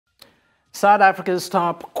South Africa's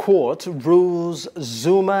top court rules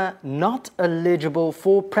Zuma not eligible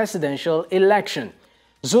for presidential election.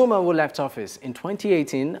 Zuma, who left office in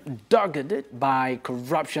 2018, dogged by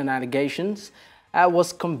corruption allegations,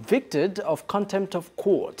 was convicted of contempt of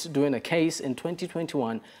court during a case in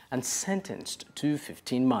 2021 and sentenced to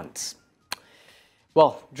 15 months.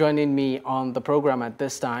 Well, joining me on the program at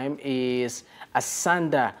this time is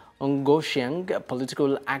Asanda Ngoasheng, a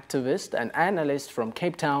political activist and analyst from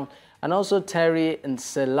Cape Town, and also Terry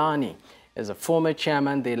Tselane is a former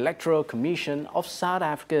chairman of the Electoral Commission of South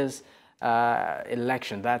Africa's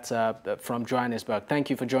election. That's from Johannesburg. Thank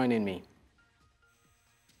you for joining me.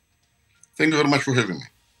 Thank you very much for having me.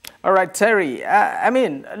 All right, Terry,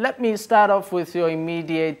 let me start off with your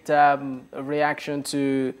immediate reaction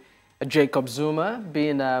to Jacob Zuma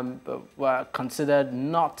being considered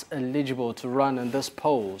not eligible to run in this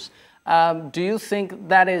polls. Do you think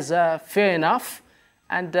that is fair enough?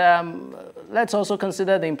 And let's also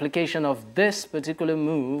consider the implication of this particular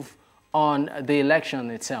move on the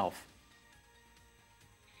election itself.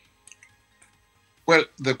 Well,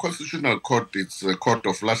 the Constitutional Court is a court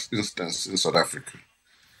of last instance in South Africa.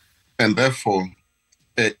 And therefore,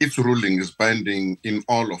 its ruling is binding in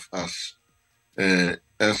all of us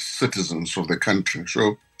as citizens of the country.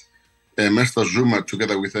 So, Mr. Zuma,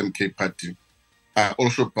 together with MK Party, are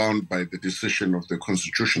also bound by the decision of the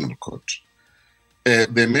Constitutional Court.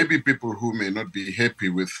 There may be people who may not be happy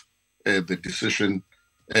with the decision,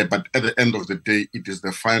 but at the end of the day, it is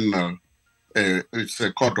the final, it's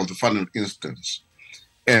a court of the final instance.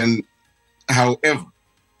 And however,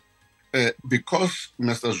 because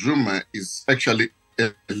Mr. Zuma is actually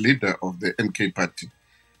a leader of the MK Party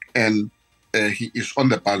and he is on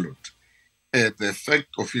the ballot, the effect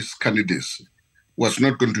of his candidacy was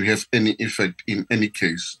not going to have any effect in any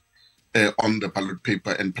case on the ballot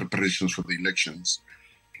paper and preparations for the elections.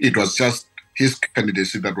 It was just his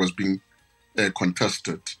candidacy that was being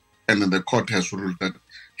contested, and then the court has ruled that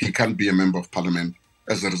he can't be a member of parliament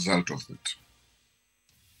as a result of it.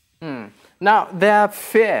 Now, there are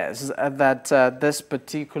fears that this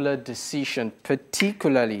particular decision,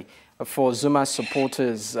 particularly for Zuma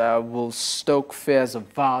supporters, will stoke fears of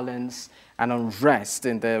violence and unrest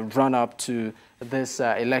in the run-up to this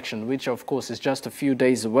election, which of course is just a few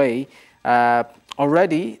days away.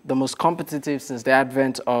 Already the most competitive since the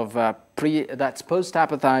advent of that's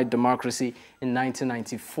post-apartheid democracy in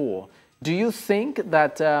 1994. Do you think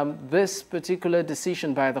that this particular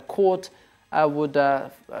decision by the court would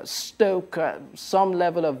stoke some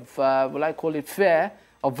level of, will I call it, fear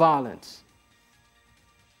of violence?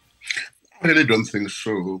 I really don't think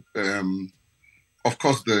so. Of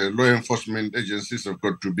course, the law enforcement agencies have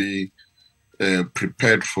got to be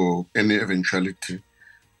prepared for any eventuality.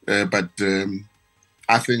 But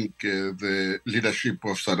I think the leadership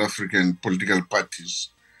of South African political parties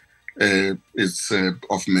is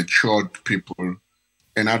of matured people,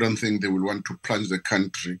 and I don't think they will want to plunge the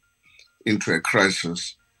country into a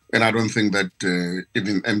crisis. And I don't think that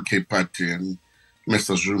even MK Party and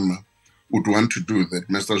Mr. Zuma would want to do that.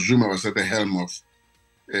 Mr. Zuma was at the helm of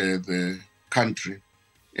the country,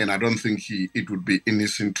 and I don't think it would be in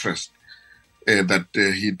his interest that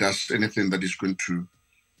he does anything that is going to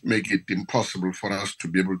make it impossible for us to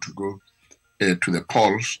be able to go to the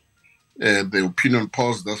polls. The opinion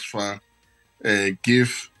polls thus far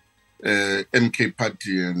give MK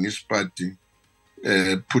Party and his party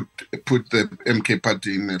put the MK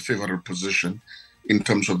Party in a favorable position in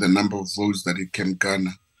terms of the number of votes that it can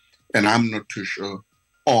garner. And I'm not too sure,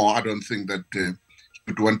 or I don't think that he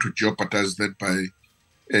would want to jeopardize that by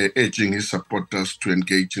urging his supporters to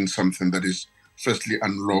engage in something that is firstly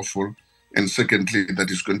unlawful, and secondly, that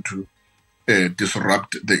is going to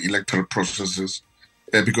disrupt the electoral processes,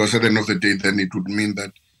 because at the end of the day, then it would mean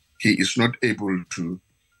that he is not able to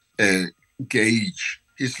gauge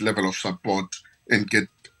his level of support and get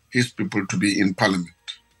his people to be in parliament.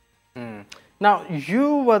 Now,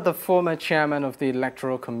 you were the former chairman of the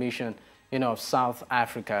Electoral Commission, of South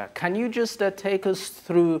Africa. Can you just take us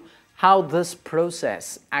through how this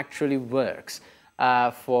process actually works?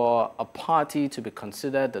 For a party to be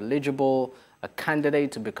considered eligible, a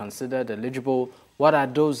candidate to be considered eligible, what are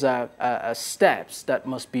those steps that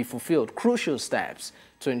must be fulfilled, crucial steps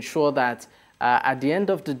to ensure that at the end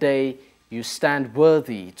of the day, you stand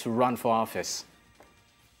worthy to run for office?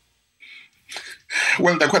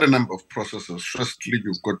 Well, there are quite a number of processes. Firstly,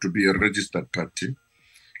 you've got to be a registered party,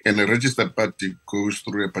 and a registered party goes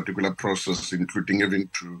through a particular process, including having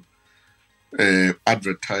to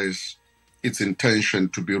advertise its intention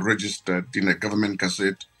to be registered in a government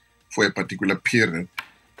gazette for a particular period.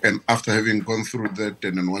 And after having gone through that,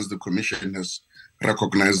 and then once the commission has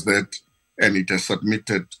recognized that, and it has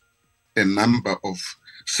submitted a number of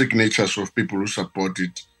signatures of people who support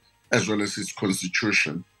it, as well as its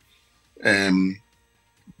constitution,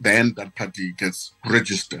 then that party gets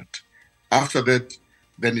registered. After that,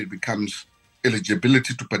 then it becomes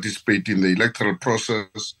eligibility to participate in the electoral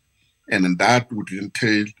process, and then that would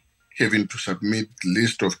entail having to submit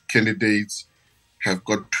list of candidates, have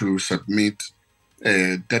got to submit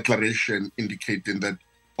a declaration indicating that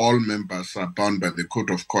all members are bound by the code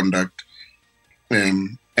of conduct,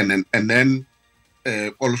 and then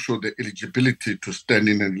also the eligibility to stand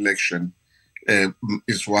in an election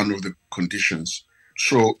is one of the conditions.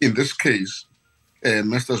 So in this case,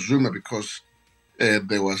 Mr. Zuma, because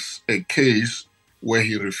there was a case where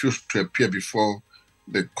he refused to appear before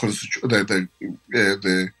the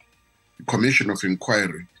Commission of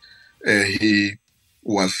Inquiry, he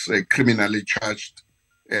was criminally charged,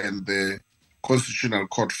 and the Constitutional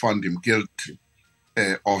Court found him guilty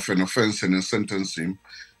of an offense and sentenced him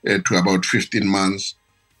to about 15 months.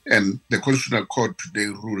 And the Constitutional Court today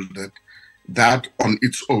ruled that that on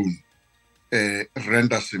its own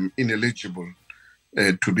renders him ineligible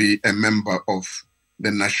to be a member of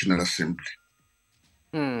the National Assembly.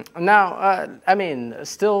 Now, I mean,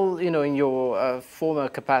 still, in your former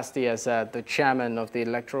capacity as the chairman of the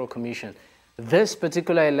Electoral Commission, this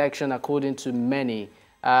particular election, according to many,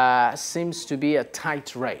 seems to be a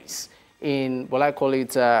tight race in what I call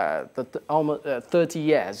it almost 30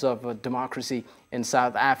 years of democracy in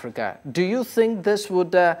South Africa. Do you think this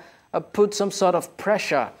would put some sort of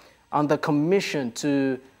pressure on the Commission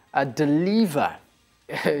to deliver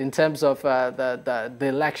in terms of the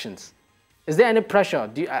elections? Is there any pressure,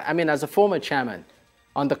 I mean, as a former chairman,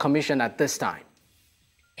 on the Commission at this time?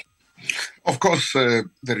 Of course,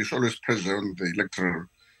 there is always pressure on the electoral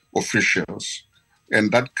officials,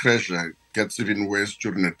 and that pressure gets even worse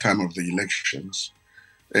during the time of the elections.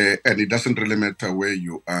 And it doesn't really matter where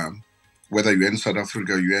you are, whether you're in South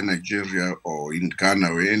Africa, you're in Nigeria, or in Ghana,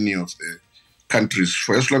 or any of the countries.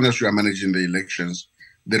 For as long as you are managing the elections,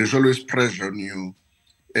 there is always pressure on you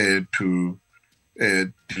to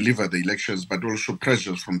deliver the elections, but also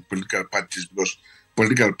pressures from political parties, because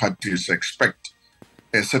political parties expect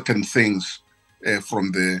certain things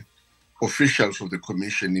from the officials of the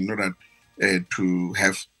Commission in order to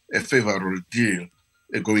have a favorable deal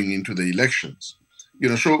going into the elections.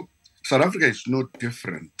 So South Africa is no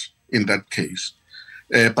different in that case.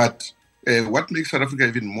 But what makes South Africa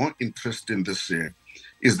even more interesting this year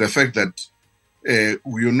is the fact that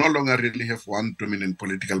we no longer really have one dominant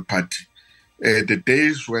political party. The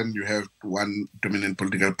days when you have one dominant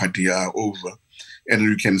political party are over. And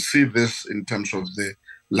you can see this in terms of the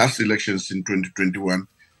last elections in 2021,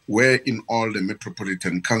 where in all the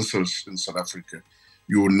metropolitan councils in South Africa,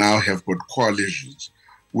 you now have got coalitions,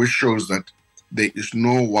 which shows that there is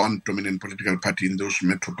no one dominant political party in those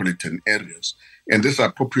metropolitan areas. And these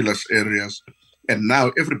are populous areas. And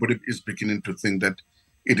now everybody is beginning to think that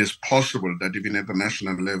it is possible that even at the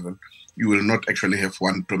national level, you will not actually have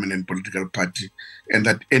one dominant political party, and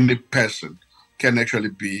that any person can actually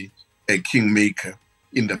be a kingmaker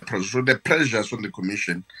in the process. So the pressures on the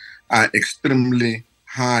Commission are extremely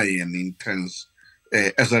high and intense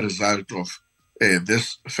as a result of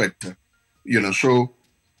this factor. So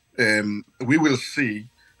we will see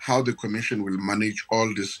how the Commission will manage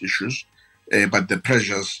all these issues, but the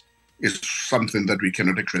pressures is something that we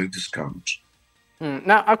cannot actually discount.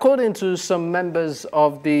 Now, according to some members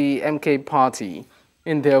of the MK party,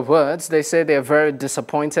 in their words, they say they are very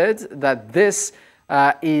disappointed that this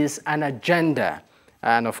is an agenda,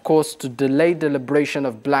 and of course, to delay the liberation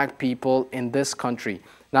of black people in this country.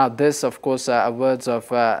 Now, this, of course, are words of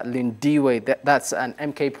Lindiwe, that's an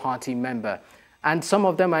MK party member. And some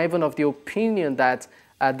of them are even of the opinion that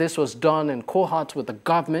this was done in cohort with the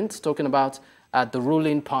government, talking about the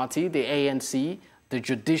ruling party, the ANC, the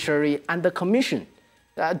judiciary, and the Commission.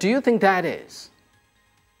 Do you think that is?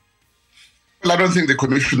 Well, I don't think the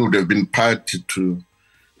Commission would have been party to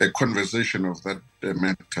a conversation of that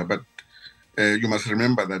matter. But you must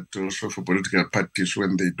remember that also for political parties,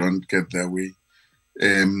 when they don't get their way,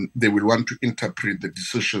 they will want to interpret the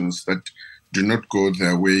decisions that do not go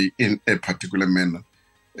their way in a particular manner.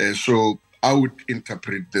 So I would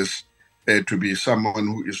interpret this to be someone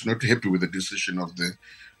who is not happy with the decision of the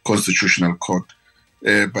Constitutional Court.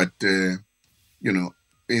 But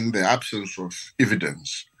in the absence of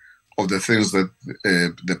evidence of the things that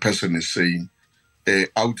the person is saying,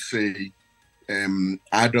 I would say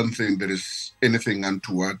I don't think there is anything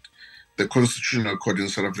untoward. The Constitutional Court in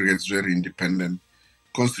South Africa is very independent,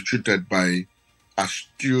 constituted by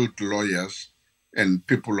astute lawyers and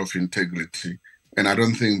people of integrity. And I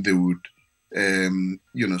don't think they would,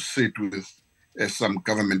 sit with some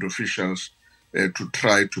government officials to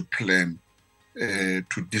try to plan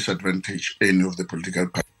to disadvantage any of the political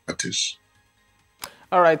parties.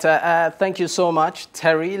 All right. Thank you so much,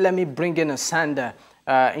 Terry. Let me bring in Asanda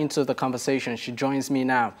into the conversation. She joins me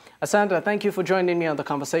now. Asanda, thank you for joining me on the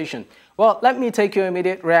conversation. Well, let me take your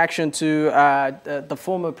immediate reaction to the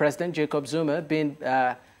former president, Jacob Zuma, being,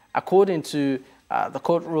 according to the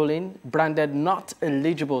court ruling, branded not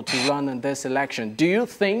eligible to run in this election. Do you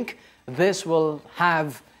think this will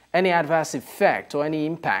have any adverse effect or any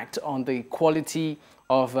impact on the quality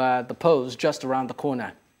of the polls just around the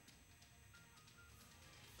corner?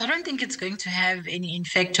 I don't think it's going to have any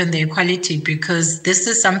effect on the equality because this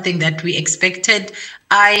is something that we expected.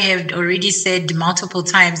 I have already said multiple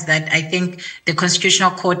times that I think the Constitutional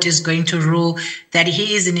Court is going to rule that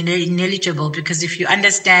he is ineligible because if you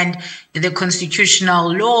understand the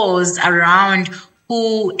constitutional laws around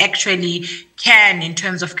who actually can, in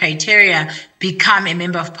terms of criteria, become a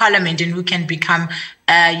member of parliament and who can become,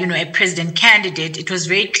 a president candidate. It was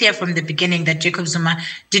very clear from the beginning that Jacob Zuma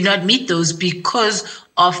did not meet those because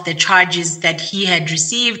of the charges that he had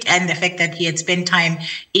received and the fact that he had spent time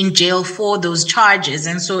in jail for those charges.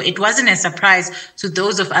 And so it wasn't a surprise to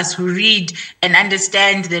those of us who read and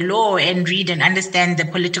understand the law and read and understand the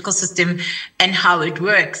political system and how it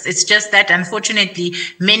works. It's just that, unfortunately,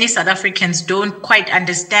 many South Africans don't quite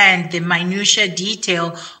understand the minutiae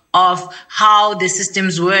detail of how the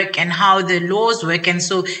systems work and how the laws work. And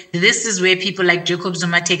so this is where people like Jacob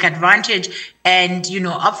Zuma take advantage and,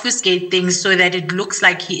 obfuscate things so that it looks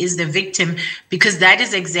like he is the victim, because that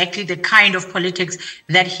is exactly the kind of politics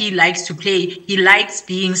that he likes to play. He likes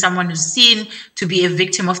being someone who's seen to be a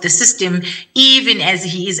victim of the system, even as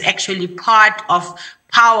he is actually part of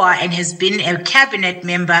power and has been a cabinet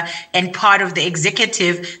member and part of the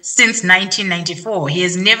executive since 1994. He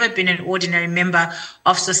has never been an ordinary member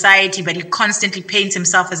of society, but he constantly paints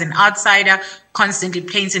himself as an outsider, constantly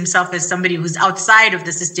paints himself as somebody who's outside of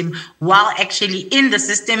the system while actually in the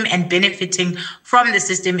system and benefiting from the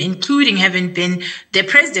system, including having been the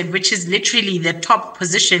president, which is literally the top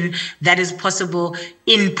position that is possible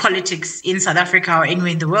in politics in South Africa or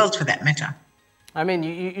anywhere in the world for that matter. I mean,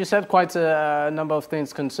 you said quite a number of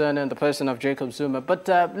things concerning the person of Jacob Zuma, but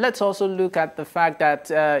let's also look at the fact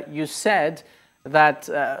that you said that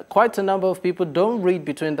quite a number of people don't read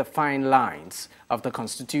between the fine lines of the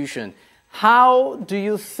Constitution. How do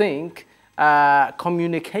you think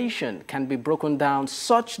communication can be broken down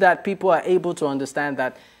such that people are able to understand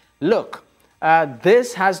that, look,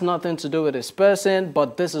 this has nothing to do with this person,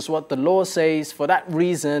 but this is what the law says. For that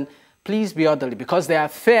reason, please be orderly, because there are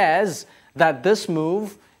fears that this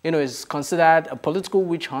move, is considered a political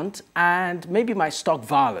witch hunt and maybe might stoke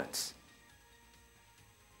violence?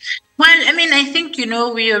 Well, I mean, I think,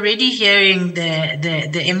 we're already hearing the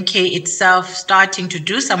MK itself starting to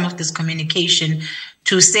do some of this communication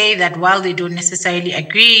to say that while they don't necessarily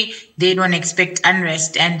agree, they don't expect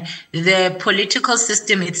unrest. And the political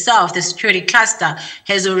system itself, the security cluster,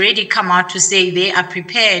 has already come out to say they are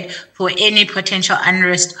prepared for any potential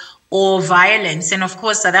unrest or violence. And of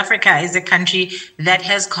course, South Africa is a country that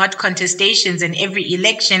has got contestations, and every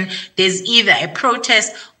election there's either a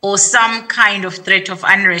protest or some kind of threat of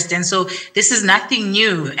unrest. And so this is nothing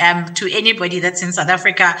new to anybody that's in South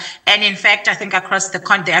Africa. And in fact, I think across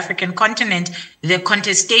the African continent, the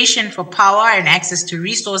contestation for power and access to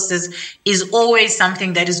resources is always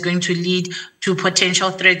something that is going to lead to potential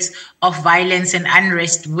threats of violence and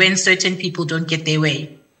unrest when certain people don't get their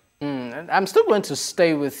way. I'm still going to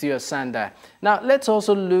stay with you, Asanda. Now, let's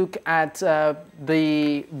also look at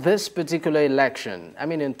this particular election. I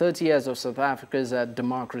mean, in 30 years of South Africa's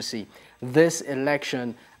democracy, this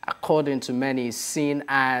election, according to many, is seen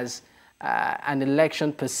as an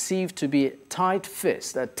election perceived to be a tight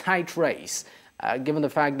fist, a tight race, given the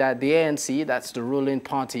fact that the ANC, that's the ruling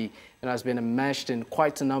party, has been immersed in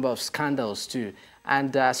quite a number of scandals too,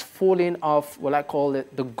 and has fallen off, what I call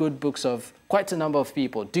it, the good books of quite a number of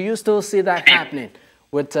people. Do you still see that happening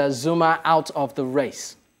with Zuma out of the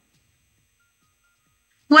race?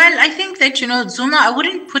 Well, I think that, Zuma, I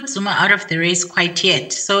wouldn't put Zuma out of the race quite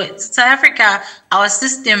yet. So South Africa, our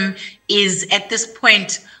system is at this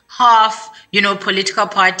point half, political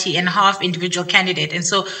party and half individual candidate. And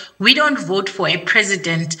so we don't vote for a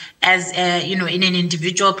president as, in an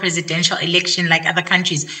individual presidential election like other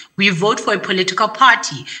countries. We vote for a political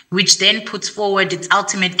party, which then puts forward its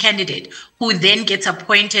ultimate candidate, who then gets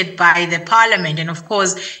appointed by the parliament. And of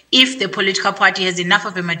course, if the political party has enough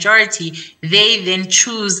of a majority, they then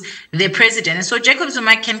choose the president. And so Jacob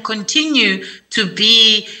Zuma can continue to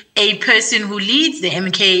be a person who leads the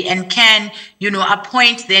MK and can,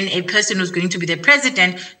 appoint then a person who's going going to be the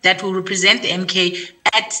president that will represent the MK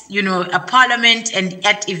at, a parliament and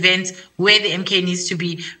at events where the MK needs to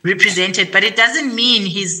be represented. But it doesn't mean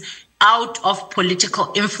he's out of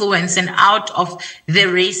political influence and out of the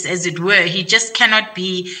race, as it were. He just cannot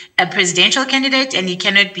be a presidential candidate and he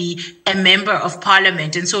cannot be a member of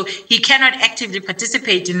parliament. And so he cannot actively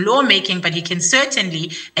participate in lawmaking, but he can certainly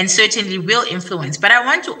will influence. But I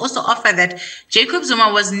want to also offer that Jacob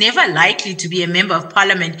Zuma was never likely to be a member of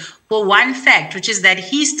parliament for one fact, which is that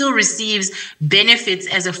he still receives benefits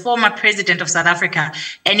as a former president of South Africa.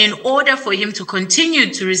 And in order for him to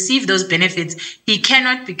continue to receive those benefits, he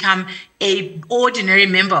cannot become an ordinary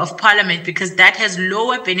member of parliament, because that has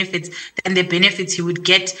lower benefits than the benefits he would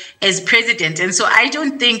get as president. And so I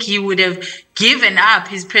don't think he would have given up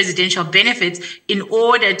his presidential benefits in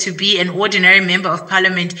order to be an ordinary member of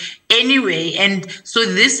parliament anyway. And so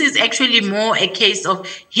this is actually more a case of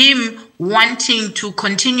him wanting to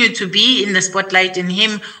continue to be in the spotlight and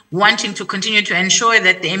him wanting to continue to ensure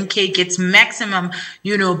that the MK gets maximum,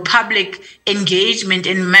 public engagement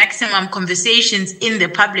and maximum conversations in the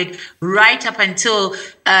public right up until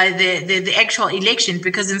the actual election.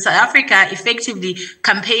 Because in South Africa, effectively,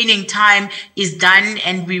 campaigning time is done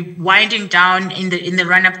and we're winding down in the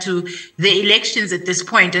run-up to the elections at this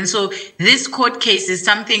point. And so this court case is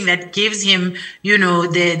something that gives him,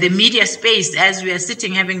 the media space as we are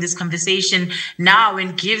sitting having this conversation now,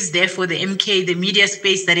 and gives, therefore, the MK the media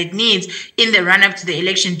space that it needs in the run-up to the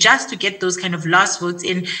election, just to get those kind of last votes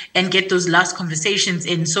in and get those last conversations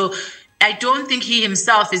in. So I don't think he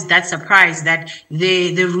himself is that surprised that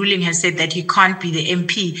the ruling has said that he can't be the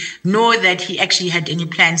MP, nor that he actually had any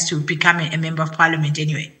plans to become a member of parliament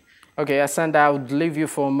anyway. Okay, Asanda, I would leave you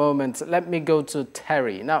for a moment. Let me go to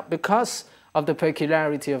Terry. Now, because of the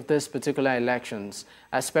peculiarity of this particular elections,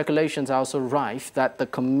 speculations are also rife that the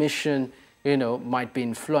commission, might be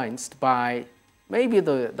influenced by maybe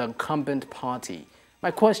the incumbent party.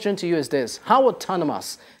 My question to you is this: how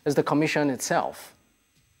autonomous is the commission itself?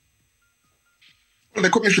 Well, the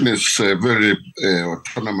commission is very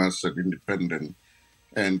autonomous and independent,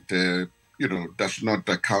 and does not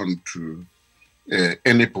account to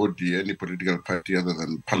anybody, any political party other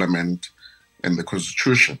than Parliament and the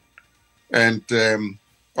Constitution. And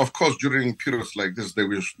of course, during periods like this, there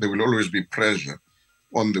will always be pressure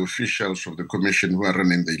on the officials of the commission who are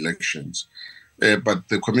running the elections. But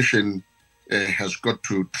the commission has got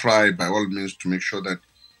to try by all means to make sure that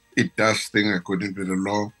it does things according to the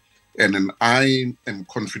law. And then I am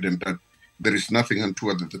confident that there is nothing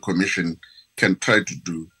untoward that the commission can try to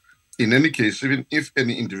do. In any case, even if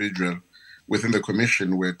any individual within the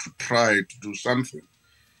commission were to try to do something,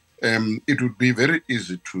 it would be very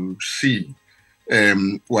easy to see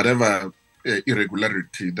whatever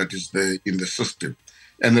irregularity that is there in the system.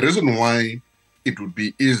 And the reason why it would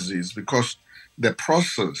be easy is because the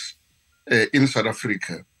process in South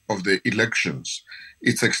Africa of the elections,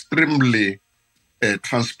 it's extremely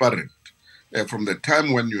transparent. From the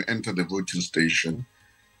time when you enter the voting station,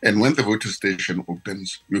 and when the voting station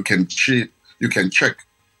opens, you can check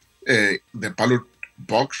the ballot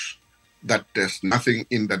box, that there's nothing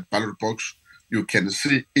in that ballot box. You can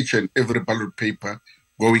see each and every ballot paper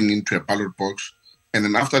going into a ballot box. And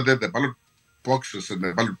then after that, the ballot boxes and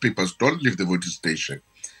the ballot papers don't leave the voting station.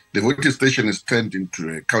 The voting station is turned into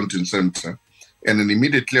a counting center. And then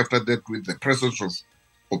immediately after that, with the presence of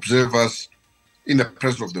observers, in the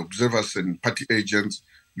presence of the observers and party agents,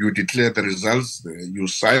 you declare the results, you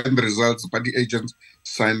sign the results, the party agents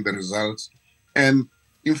sign the results, and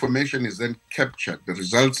information is then captured. The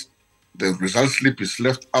result slip is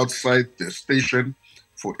left outside the station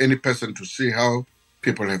for any person to see how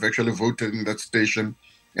people have actually voted in that station.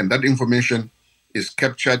 And that information is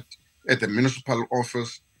captured at the municipal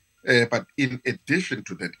office. But in addition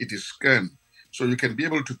to that, it is scanned. So you can be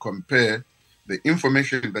able to compare the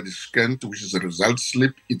information that is scanned, which is the result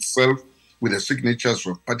slip itself, with the signatures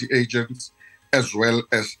of party agents, as well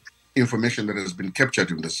as information that has been captured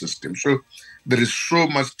in the system. So there is so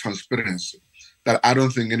much transparency that I don't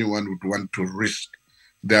think anyone would want to risk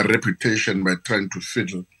their reputation by trying to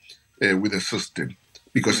fiddle with the system,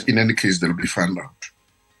 because in any case, they'll be found out.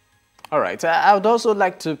 All right. I would also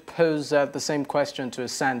like to pose the same question to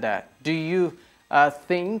Asanda. Do you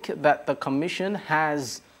think that the commission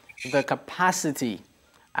has the capacity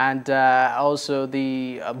and also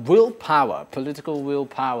the willpower, political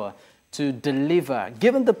willpower, to deliver,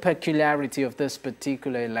 given the peculiarity of this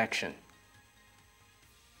particular election?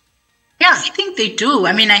 Yeah, I think they do.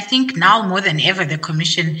 I mean, I think now more than ever, the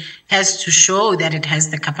commission has to show that it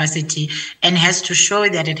has the capacity and has to show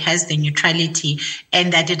that it has the neutrality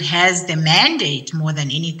and that it has the mandate more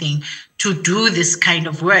than anything to do this kind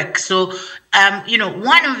of work. So, you know,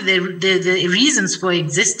 one of the reasons for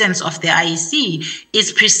existence of the IEC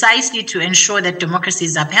is precisely to ensure that democracy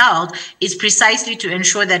is upheld, is precisely to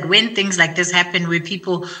ensure that when things like this happen, where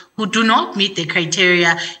people who do not meet the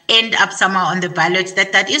criteria end up somehow on the ballot,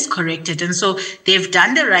 that is corrected. And so they've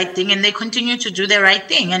done the right thing and they continue to do the right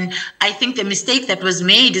thing. And I think the mistake that was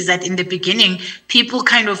made is that in the beginning, people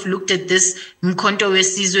kind of looked at this Mkhonto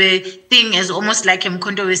weSizwe thing as almost like a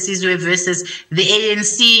Mkhonto weSizwe versus the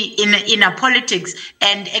ANC in a politics,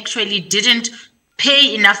 and actually didn't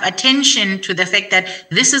pay enough attention to the fact that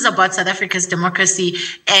this is about South Africa's democracy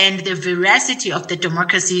and the veracity of the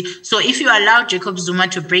democracy. So if you allow Jacob Zuma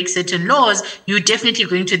to break certain laws, you're definitely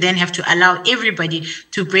going to then have to allow everybody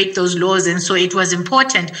to break those laws. And so it was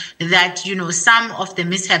important that, you know, some of the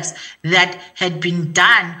mishaps that had been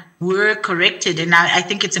done were corrected. And I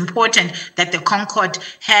think it's important that the Concord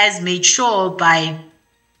has made sure by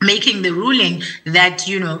making the ruling that,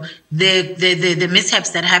 you know, the mishaps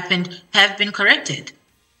that happened have been corrected.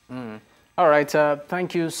 All right.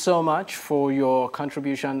 Thank you so much for your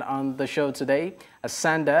contribution on the show today.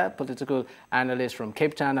 Asanda, political analyst from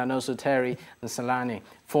Cape Town, and also Terry Tselane,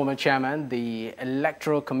 former chairman, the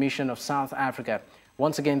Electoral Commission of South Africa.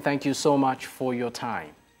 Once again, thank you so much for your time.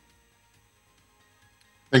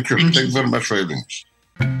 Thank you. Thank you very much for having us.